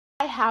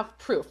have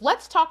proof.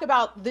 Let's talk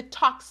about the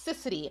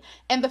toxicity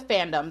and the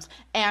fandoms.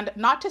 And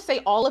not to say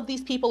all of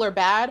these people are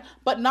bad,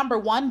 but number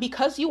one,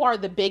 because you are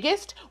the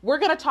biggest, we're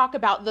going to talk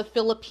about the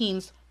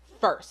Philippines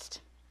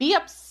first. Be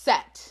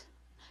upset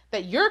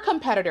that your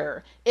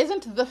competitor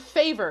isn't the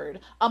favored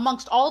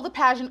amongst all the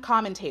pageant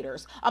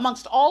commentators,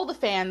 amongst all the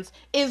fans,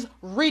 is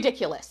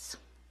ridiculous.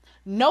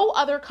 No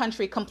other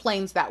country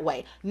complains that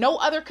way. No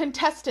other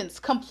contestants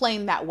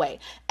complain that way.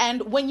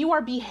 And when you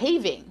are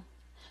behaving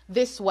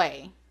this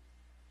way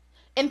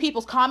in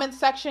people's comment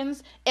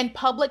sections, in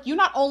public, you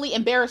not only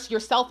embarrass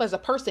yourself as a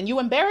person, you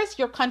embarrass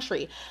your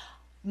country.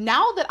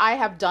 Now that I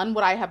have done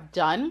what I have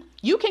done,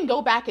 you can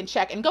go back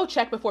and go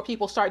check before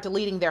people start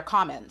deleting their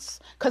comments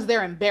because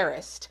they're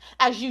embarrassed,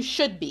 as you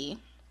should be.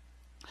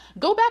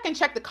 Go back and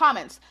check the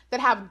comments that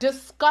have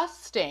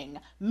disgusting,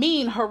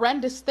 mean,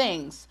 horrendous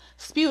things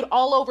spewed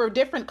all over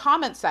different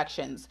comment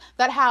sections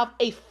that have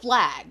a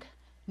flag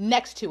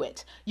next to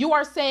it. You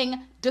are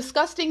saying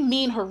disgusting,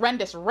 mean,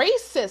 horrendous,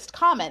 racist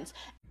comments.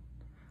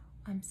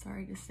 I'm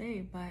sorry to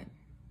say, but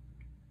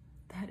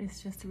that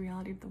is just the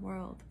reality of the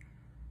world.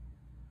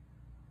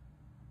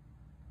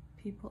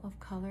 People of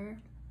color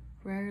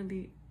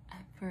rarely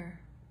ever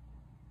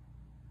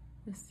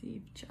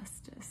receive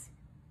justice.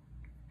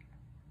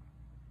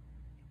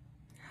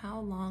 How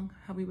long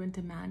have we been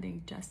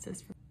demanding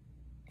justice for,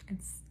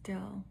 and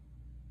still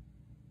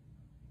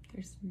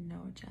there's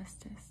no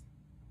justice?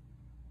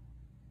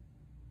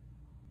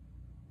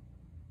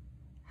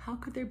 How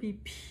could there be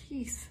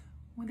peace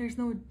when there's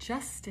no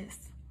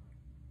justice?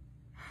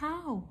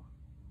 How?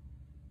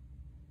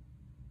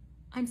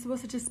 I'm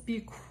supposed to just be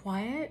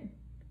quiet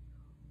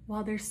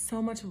while there's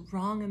so much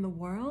wrong in the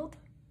world?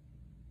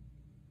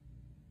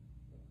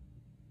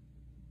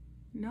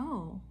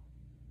 No,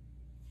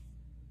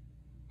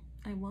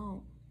 I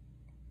won't.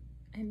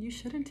 And you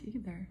shouldn't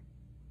either.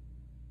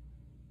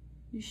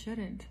 You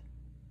shouldn't.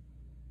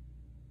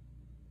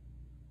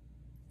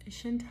 It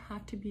shouldn't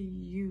have to be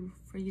you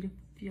for you to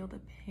feel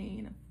the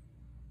pain of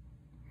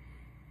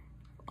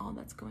all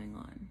that's going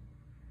on.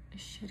 It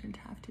shouldn't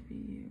have to be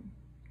you.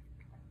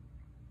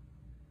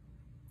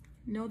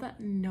 Know that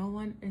no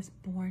one is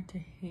born to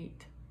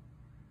hate.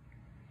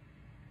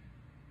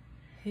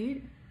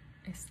 Hate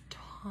is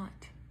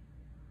taught.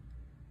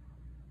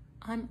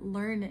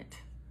 Unlearn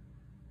it.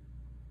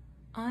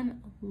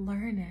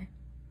 Unlearn it.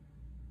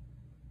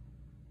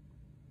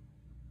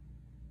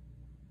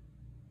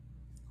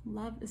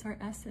 Love is our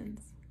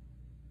essence.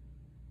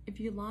 If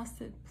you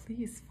lost it,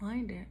 please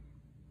find it.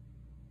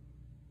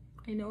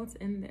 I know it's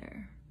in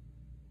there.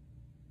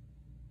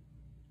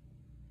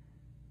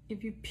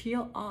 If you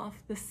peel off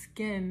the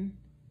skin,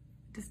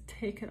 just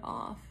take it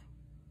off.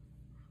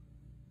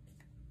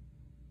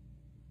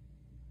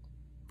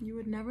 You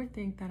would never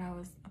think that I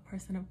was a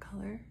person of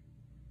color.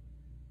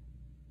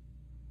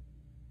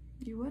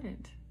 You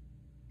wouldn't.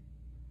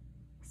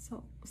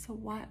 So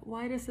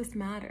why does this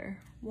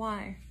matter?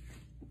 Why?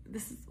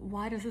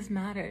 Why does this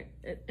matter?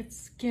 It's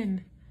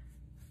skin.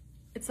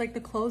 It's like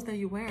the clothes that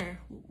you wear.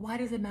 Why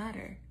does it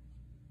matter?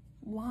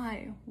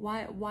 Why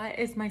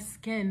is my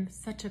skin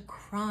such a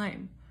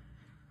crime?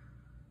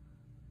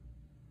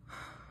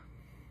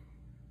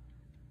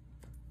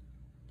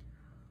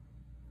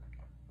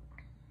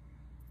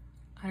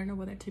 I don't know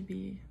whether to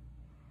be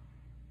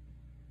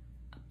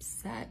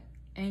upset,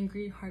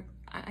 angry,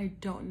 I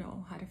don't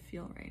know how to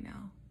feel right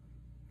now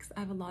because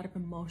I have a lot of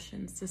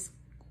emotions just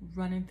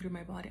running through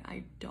my body.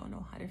 I don't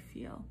know how to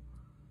feel.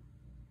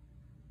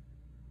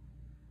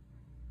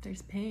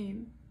 There's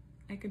pain.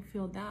 I can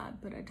feel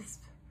that, but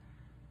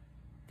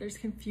there's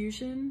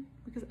confusion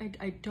because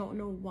I don't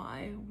know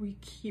why we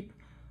keep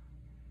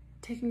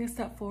taking a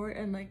step forward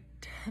and like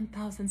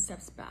 10,000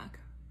 steps back.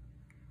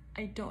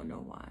 I don't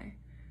know why.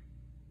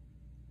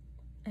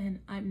 And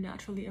I'm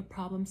naturally a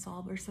problem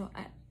solver, so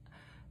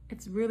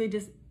it's really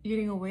just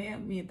eating away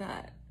at me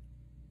that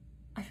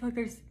I feel like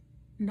there's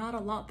not a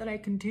lot that I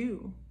can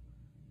do.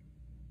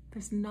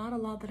 There's not a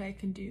lot that I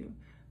can do.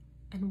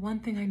 And one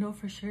thing I know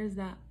for sure is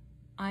that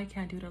I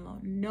can't do it alone.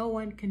 No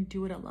one can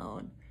do it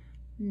alone.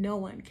 No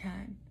one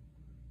can.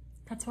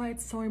 That's why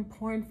it's so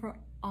important for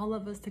all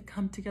of us to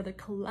come together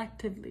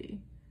collectively.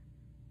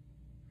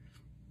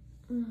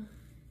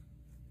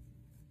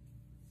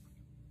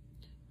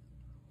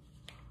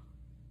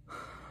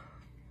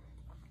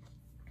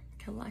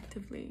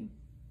 Collectively.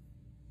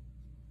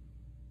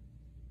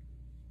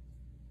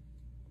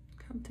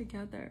 Come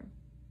together.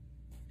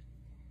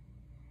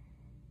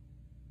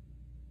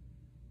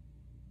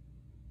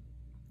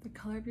 The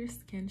color of your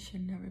skin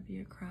should never be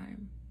a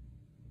crime.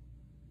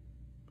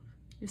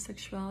 Your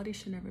sexuality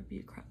should never be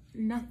a crime.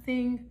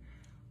 Nothing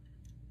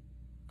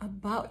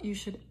about you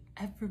should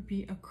ever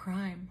be a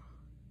crime.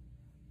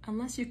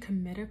 Unless you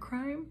commit a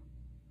crime,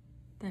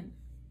 then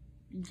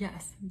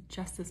yes,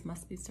 justice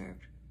must be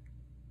served.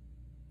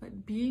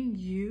 But being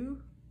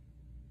you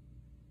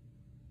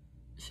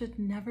should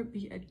never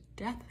be a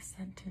death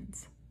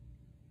sentence.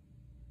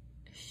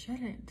 It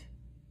shouldn't.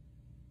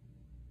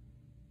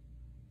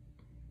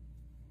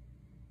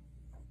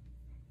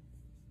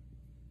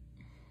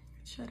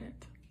 It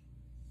shouldn't.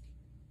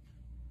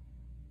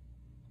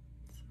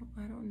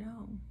 I don't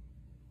know.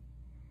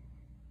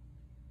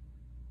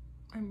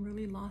 I'm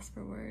really lost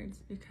for words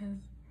because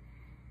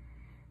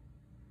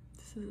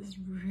this is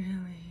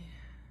really...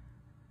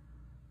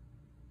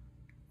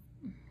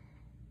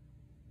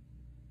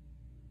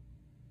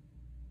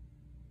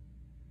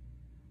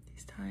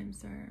 These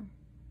times are...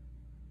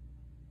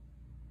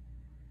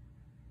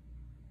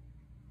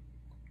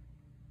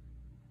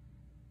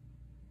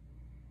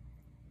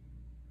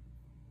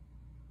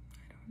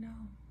 I don't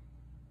know.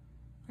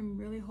 I'm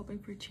really hoping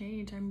for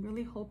change. I'm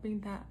really hoping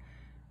that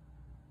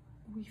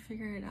we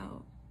figure it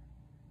out.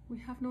 We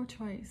have no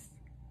choice.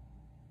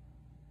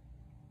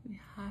 We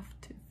have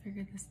to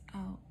figure this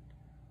out.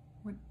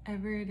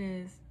 Whatever it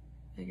is,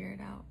 figure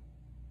it out.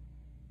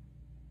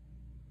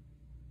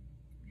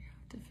 We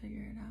have to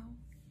figure it out.